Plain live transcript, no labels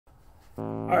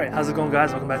Alright, how's it going,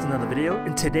 guys? Welcome back to another video.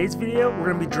 In today's video, we're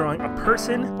going to be drawing a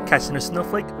person catching a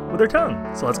snowflake with their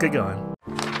tongue. So let's get going.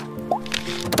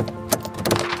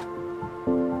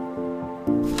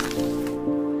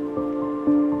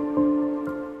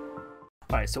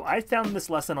 Alright, so I found this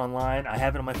lesson online. I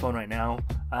have it on my phone right now.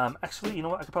 Actually, you know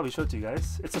what? I could probably show it to you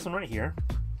guys. It's this one right here.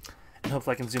 And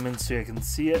hopefully I can zoom in so you can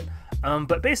see it.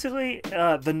 But basically,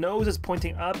 the nose is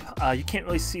pointing up. You can't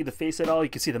really see the face at all. You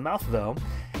can see the mouth though.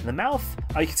 And the mouth,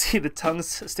 you can see the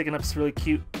tongue's sticking up. It's really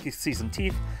cute. You can see some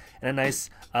teeth and a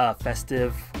nice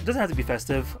festive, it doesn't have to be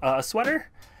festive, a sweater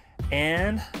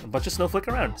and a bunch of snowflake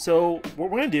around. So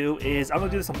what we're gonna do is I'm gonna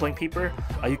do this on blank paper.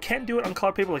 You can't do it on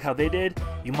colored paper like how they did.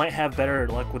 You might have better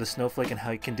luck with a snowflake and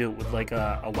how you can do it with like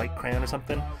a white crayon or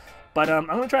something. But I'm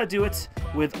gonna try to do it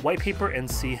with white paper and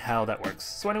see how that works.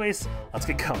 So anyways, let's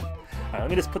get going. All right, let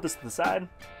me just put this to the side.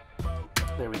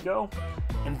 There we go.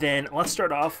 And then let's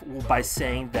start off by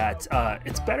saying that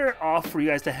it's better off for you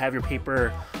guys to have your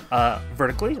paper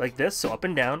vertically like this, so up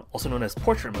and down, also known as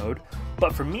portrait mode.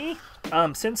 But for me,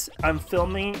 since I'm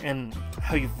filming and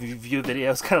how you view the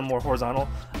video is kind of more horizontal,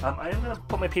 I'm gonna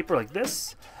put my paper like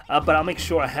this, but I'll make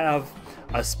sure I have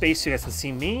a space so you guys can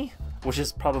see me, which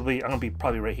is probably, I'm gonna be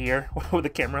probably right here with the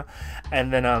camera,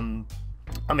 and then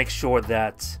I'll make sure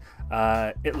that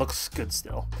it looks good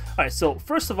still. Alright, so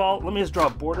first of all, let me just draw a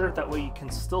border, that way you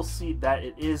can still see that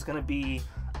it is gonna be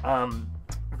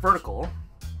vertical.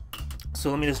 So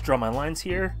let me just draw my lines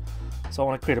here. So I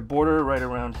want to create a border right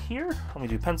around here. Let me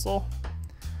do pencil.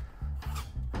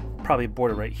 Probably a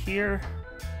border right here.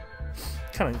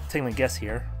 Kind of taking a guess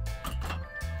here.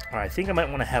 Alright, I think I might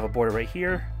want to have a border right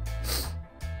here.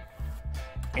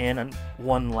 And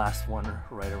one last one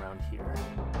right around here.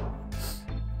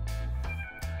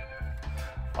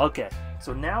 Okay,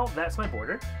 so now that's my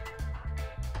border.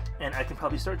 And I can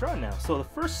probably start drawing now. So the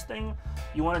first thing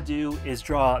you want to do is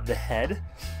draw the head.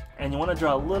 And you want to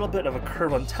draw a little bit of a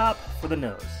curve on top for the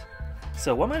nose.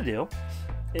 So what I'm going to do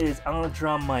is I'm going to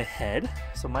draw my head.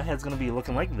 So my head's going to be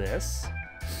looking like this.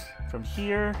 From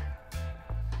here,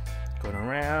 going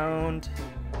around,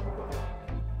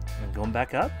 and going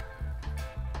back up.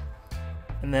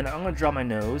 And then I'm going to draw my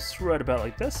nose right about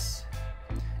like this.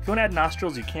 If you want to add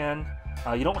nostrils, you can.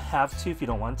 You don't have to if you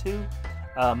don't want to.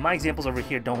 My examples over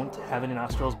here don't have any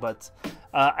nostrils, but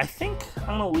I think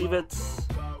I'm going to leave it.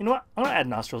 You know what? I'm going to add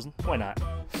nostrils. Why not?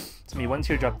 It's going to be one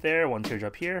teardrop there, one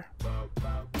teardrop here.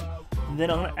 And then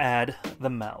I'm going to add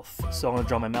the mouth. So I'm going to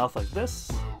draw my mouth like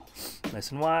this. Nice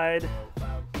and wide.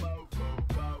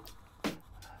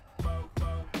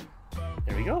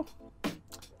 There we go.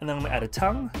 And then I'm going to add a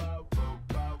tongue.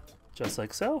 Just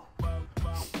like so.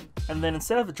 And then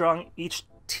instead of drawing each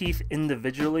teeth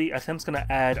individually, I think I'm just going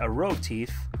to add a row of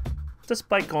teeth. Just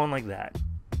by going like that.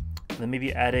 And then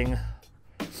maybe adding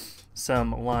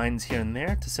some lines here and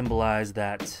there to symbolize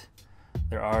that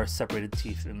there are separated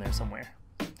teeth in there somewhere.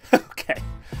 Okay,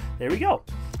 there we go.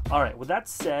 All right, with that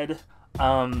said,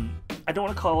 I don't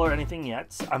want to color anything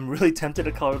yet. I'm really tempted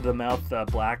to color the mouth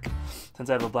black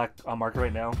since I have a black marker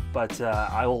right now, but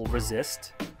I will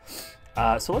resist.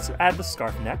 So let's add the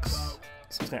scarf next.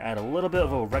 So I'm just going to add a little bit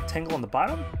of a rectangle on the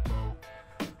bottom.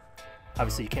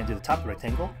 Obviously, you can't do the top of the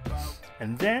rectangle.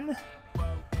 And then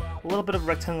a little bit of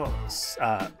rectangle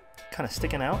kind of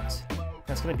sticking out.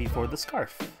 That's going to be for the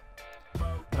scarf. I'm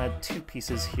going to add two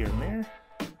pieces here and there.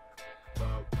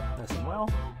 Nice and well.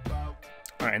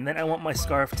 Alright, and then I want my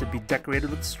scarf to be decorated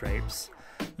with stripes.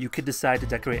 You could decide to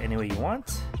decorate any way you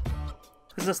want.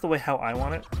 This is the way how I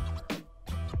want it.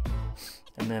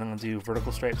 And then I'm going to do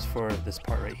vertical stripes for this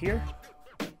part right here.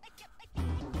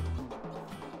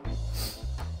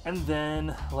 And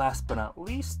then, last but not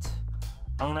least,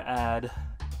 I'm going to add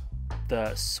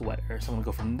the sweater. So I'm going to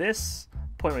go from this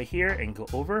point right here and go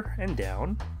over and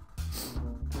down.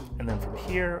 And then from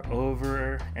here,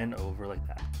 over and over like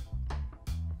that.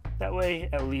 That way,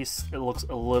 at least it looks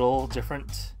a little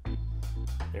different.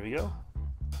 There we go.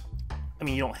 I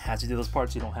mean, you don't have to do those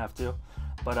parts, you don't have to.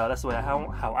 But that's the way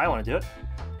how I want to do it.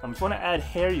 If you want to add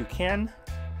hair, you can.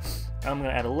 I'm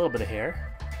going to add a little bit of hair.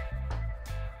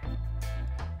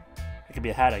 It could be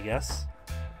a hat, I guess.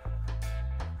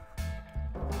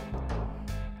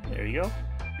 There you go.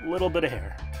 A little bit of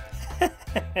hair.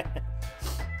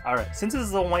 Alright, since this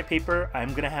is on white paper,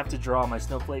 I'm going to have to draw my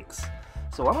snowflakes.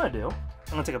 So what I'm going to do,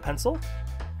 I'm going to take a pencil.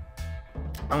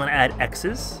 I'm going to add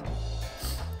X's,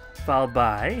 followed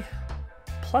by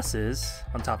pluses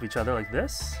on top of each other like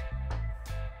this.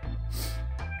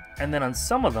 And then on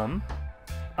some of them,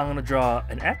 I'm going to draw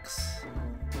an X,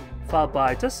 followed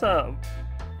by just a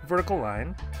vertical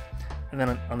line. And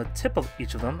then on the tip of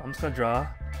each of them, I'm just going to draw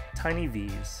tiny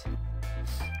V's.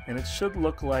 and it should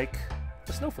look like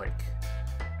a snowflake.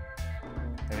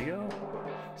 There we go.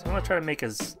 So I'm gonna try to make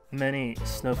as many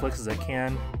snowflakes as I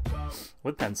can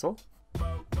with pencil.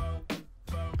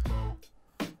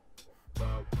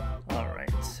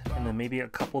 Alright, and then maybe a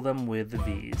couple of them with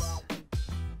these.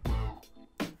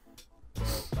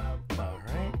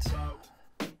 Alright.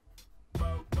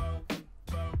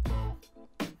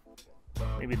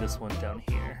 Maybe this one down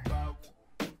here.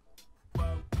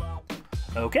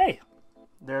 Okay,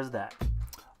 there's that.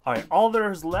 Alright, all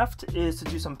there's left is to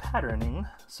do some patterning,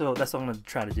 so that's what I'm going to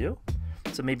try to do.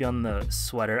 So maybe on the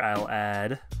sweater I'll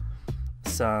add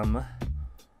some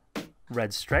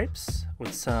red stripes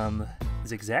with some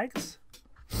zigzags.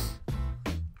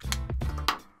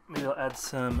 Maybe I'll add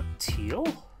some teal.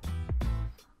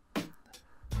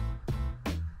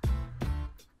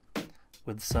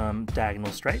 With some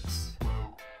diagonal stripes.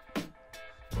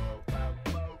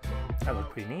 That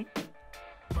looked pretty neat.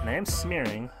 And I am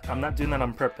smearing. I'm not doing that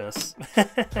on purpose.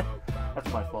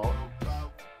 That's my fault.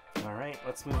 Alright,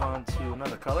 let's move on to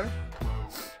another color.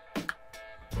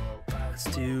 Let's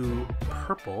do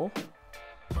purple.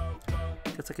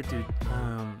 Guess I could do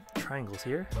triangles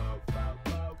here.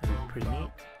 That'd be pretty neat.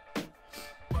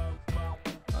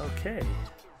 Okay.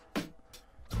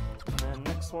 And then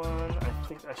next one, I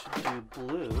think I should do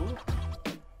blue.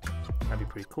 That'd be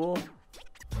pretty cool.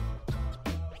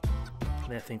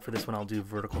 And I think for this one I'll do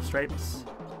vertical stripes.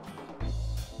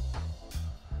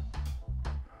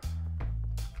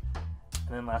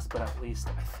 And then last but not least,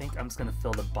 I think I'm just gonna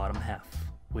fill the bottom half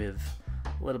with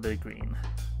a little bit of green.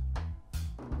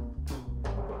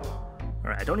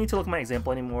 Alright, I don't need to look at my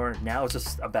example anymore. Now it's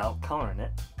just about coloring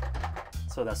it.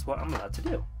 So that's what I'm about to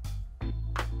do.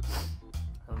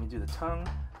 Let me do the tongue.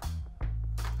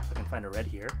 If I can find a red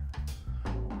here.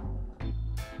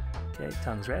 Okay,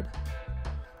 tongue's red.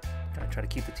 Gotta try to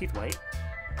keep the teeth white.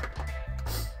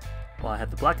 While I have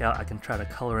the black out, I can try to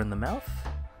color in the mouth.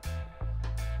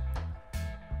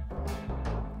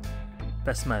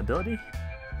 Best of my ability.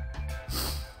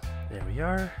 There we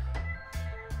are.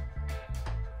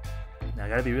 Now I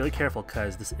gotta be really careful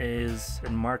because this is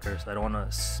in marker, so I don't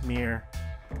want to smear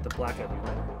the black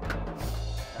everywhere.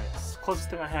 Alright, closest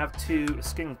thing I have to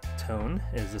skin tone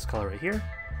is this color right here.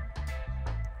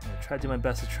 I'm gonna try to do my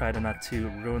best to try to not to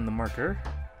ruin the marker.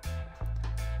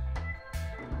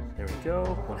 There we go,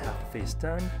 one half the face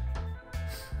done.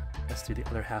 Let's do the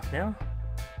other half now.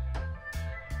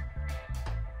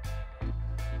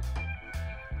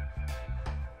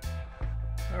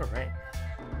 Alright,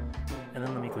 and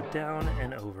then let me go down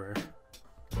and over.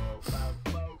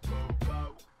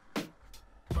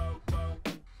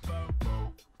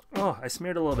 Oh, I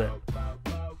smeared a little bit.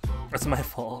 That's my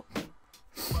fault.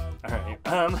 Alright,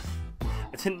 I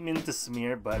didn't mean to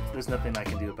smear, but there's nothing I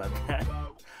can do about that.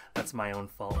 That's my own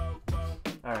fault.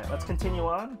 Alright, let's continue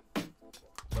on.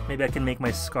 Maybe I can make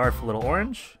my scarf a little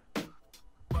orange.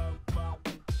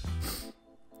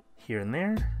 Here and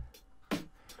there.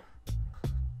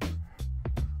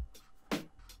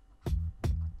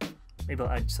 Maybe I'll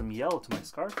add some yellow to my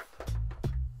scarf.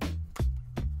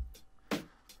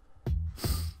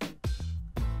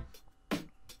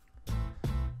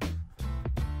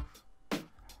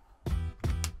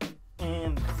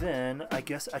 And then I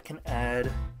guess I can add,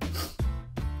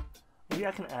 maybe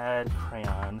I can add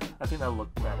crayon. I think that'll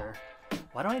look better.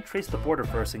 Why don't I trace the border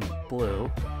first in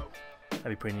blue? That'd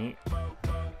be pretty neat.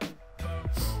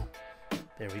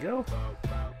 There we go.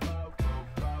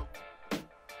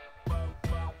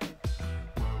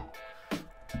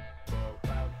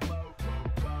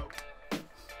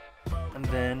 And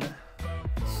then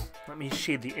let me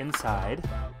shade the inside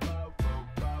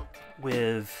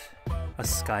with a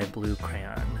sky blue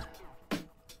crayon.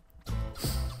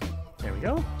 There we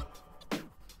go.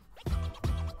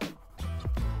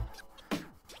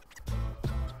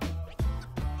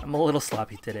 I'm a little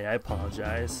sloppy today, I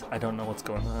apologize. I don't know what's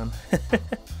going on.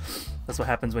 That's what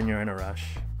happens when you're in a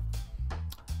rush.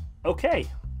 Okay,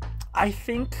 I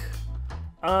think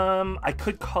I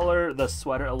could color the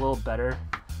sweater a little better,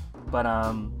 but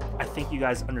I think you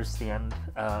guys understand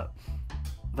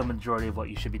the majority of what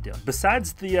you should be doing.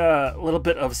 Besides the little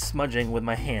bit of smudging with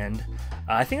my hand,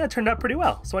 I think that turned out pretty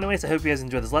well. So anyways, I hope you guys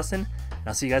enjoyed this lesson, and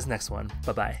I'll see you guys next one.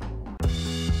 Bye-bye.